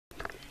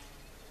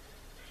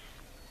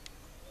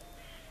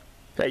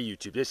Hey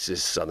YouTube, this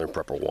is Southern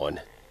Prepper 1.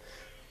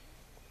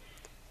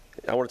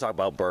 I want to talk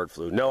about bird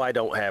flu. No, I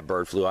don't have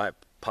bird flu. I have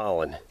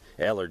pollen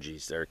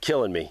allergies. They're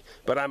killing me.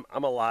 But I'm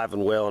alive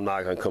and well. I'm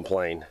not going to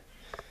complain.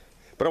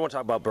 But I want to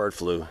talk about bird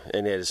flu,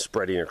 and it is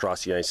spreading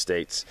across the United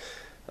States.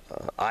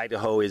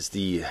 Idaho is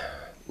the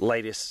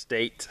latest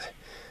state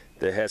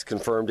that has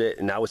confirmed it,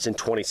 and now it's in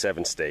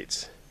 27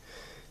 states.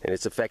 And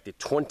it's affected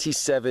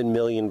 27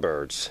 million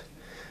birds.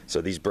 So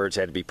these birds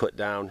had to be put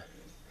down.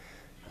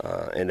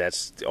 And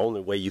that's the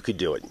only way you could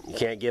do it. You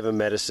can't give them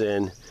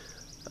medicine.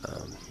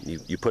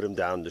 You put them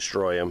down,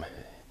 destroy them.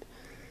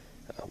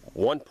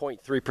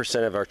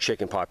 1.3% of our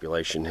chicken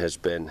population has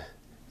been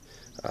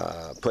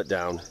put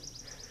down,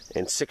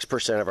 and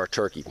 6% of our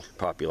turkey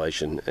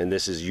population, and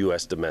this is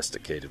U.S.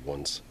 domesticated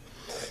ones.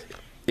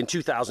 In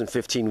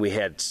 2015, we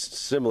had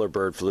similar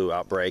bird flu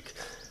outbreak.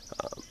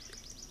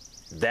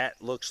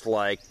 That looks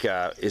like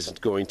is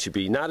going to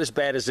be not as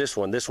bad as this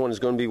one. This one is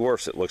going to be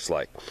worse, it looks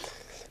like.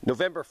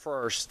 November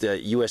 1st,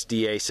 the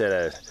USDA said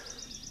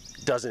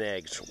a dozen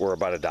eggs were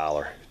about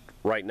 $1.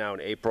 Right now in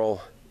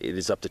April, it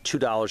is up to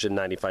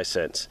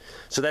 $2.95.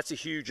 So that's a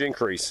huge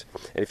increase.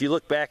 And if you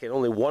look back at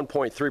only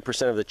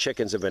 1.3% of the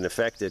chickens have been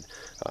affected,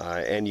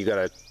 and you got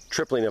a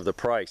tripling of the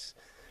price.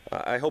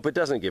 I hope it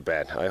doesn't get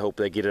bad. I hope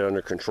they get it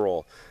under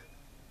control.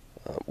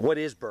 What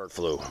is bird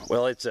flu?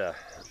 Well, it's a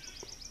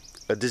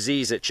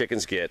disease that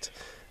chickens get.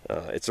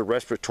 It's a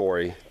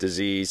respiratory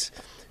disease.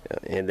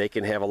 And they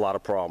can have a lot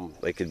of problems.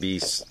 They could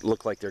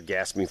look like they're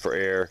gasping for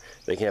air.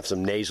 They can have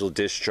some nasal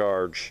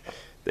discharge.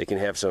 They can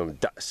have some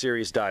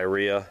serious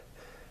diarrhea.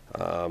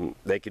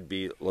 They could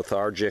be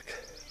lethargic,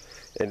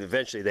 and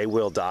eventually they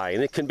will die.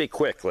 And it can be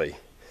quickly.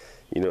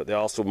 You know, they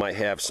also might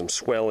have some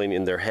swelling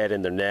in their head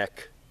and their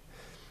neck.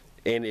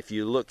 And if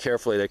you look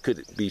carefully, there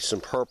could be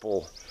some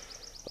purple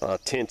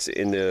tints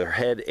in their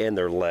head and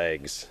their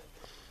legs.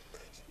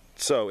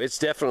 So it's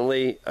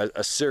definitely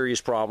a serious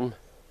problem.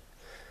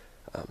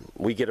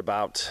 We get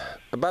about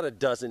a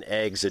dozen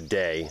eggs a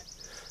day.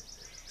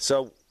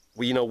 So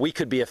we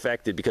could be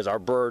affected because our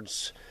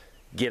birds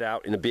get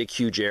out in a big,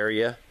 huge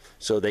area,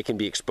 so they can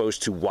be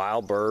exposed to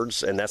wild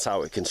birds, and that's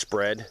how it can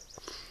spread.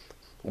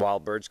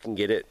 Wild birds can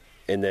get it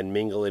and then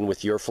mingle in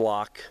with your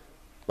flock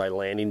by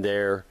landing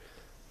there,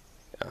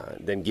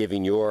 then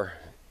giving your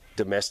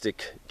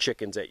domestic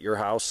chickens at your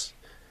house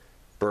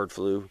bird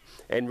flu.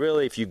 And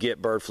really, if you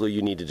get bird flu,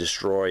 you need to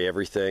destroy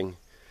everything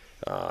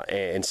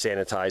and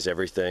sanitize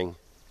everything.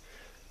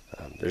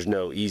 There's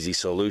no easy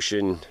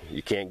solution.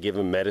 You can't give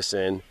them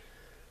medicine.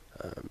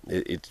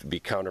 It'd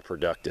be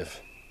counterproductive.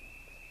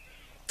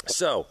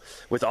 So,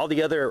 with all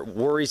the other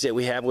worries that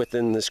we have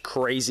within this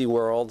crazy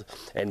world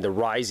and the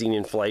rising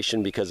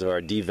inflation because of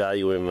our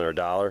devaluing our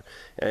dollar,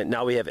 and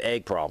now we have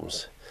egg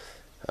problems.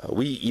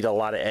 We eat a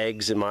lot of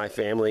eggs in my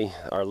family.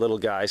 Our little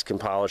guys can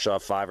polish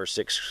off 5 or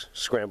 6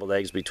 scrambled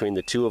eggs between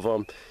the two of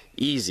them,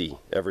 easy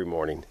every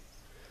morning.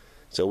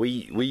 So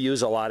we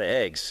use a lot of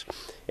eggs,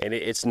 and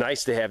it's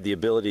nice to have the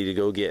ability to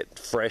go get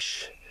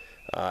fresh,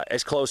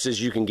 as close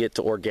as you can get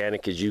to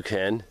organic as you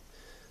can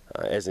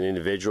as an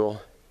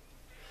individual.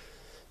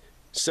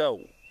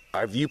 So,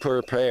 have you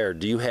prepared?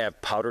 Do you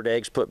have powdered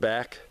eggs put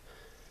back?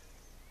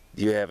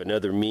 Do you have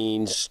another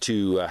means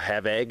to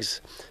have eggs?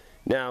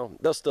 Now,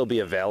 they'll still be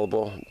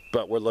available,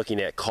 but we're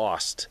looking at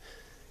cost.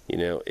 You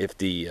know, if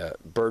the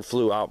bird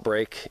flu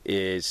outbreak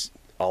is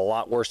a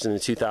lot worse than in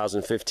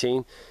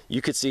 2015,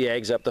 you could see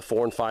eggs up to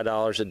 $4 and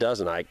 $5 a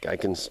dozen. I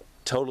can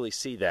totally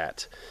see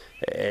that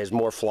as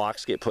more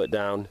flocks get put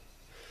down.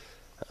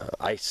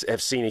 I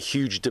have seen a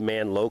huge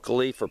demand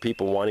locally for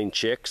people wanting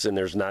chicks, and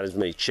there's not as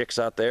many chicks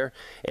out there.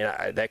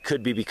 And that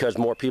could be because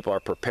more people are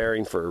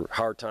preparing for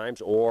hard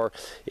times, or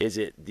is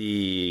it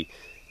the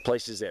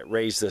places that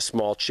raise the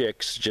small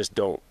chicks just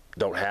don't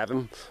have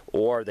them,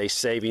 or are they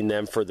saving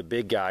them for the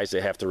big guys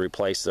that have to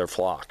replace their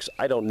flocks?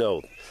 I don't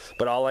know,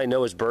 but all I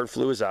know is bird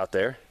flu is out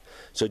there.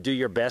 So do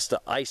your best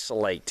to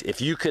isolate. If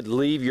you could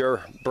leave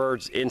your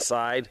birds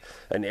inside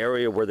an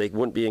area where they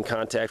wouldn't be in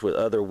contact with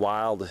other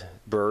wild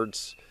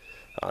birds,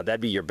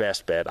 that'd be your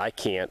best bet. I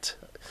can't.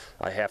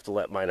 I have to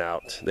let mine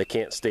out. They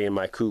can't stay in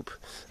my coop.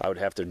 I would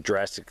have to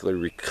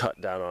drastically cut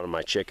down on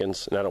my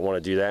chickens, and I don't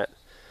want to do that.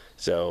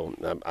 So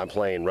I'm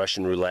playing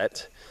Russian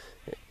roulette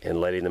and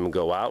letting them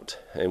go out,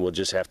 and we'll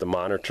just have to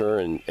monitor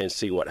and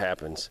see what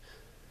happens.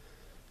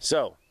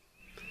 So,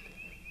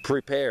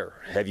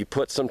 prepare. Have you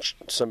put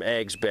some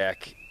eggs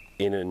back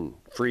in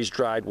a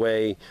freeze-dried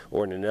way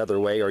or in another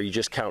way, or are you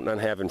just counting on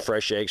having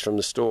fresh eggs from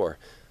the store?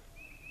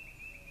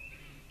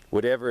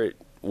 Whatever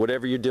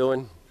you're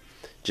doing,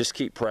 just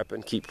keep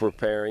prepping, keep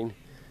preparing.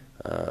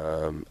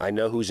 I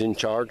know who's in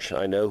charge.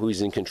 I know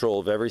who's in control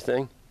of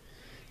everything.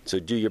 So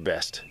do your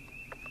best.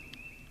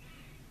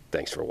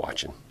 Thanks for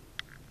watching.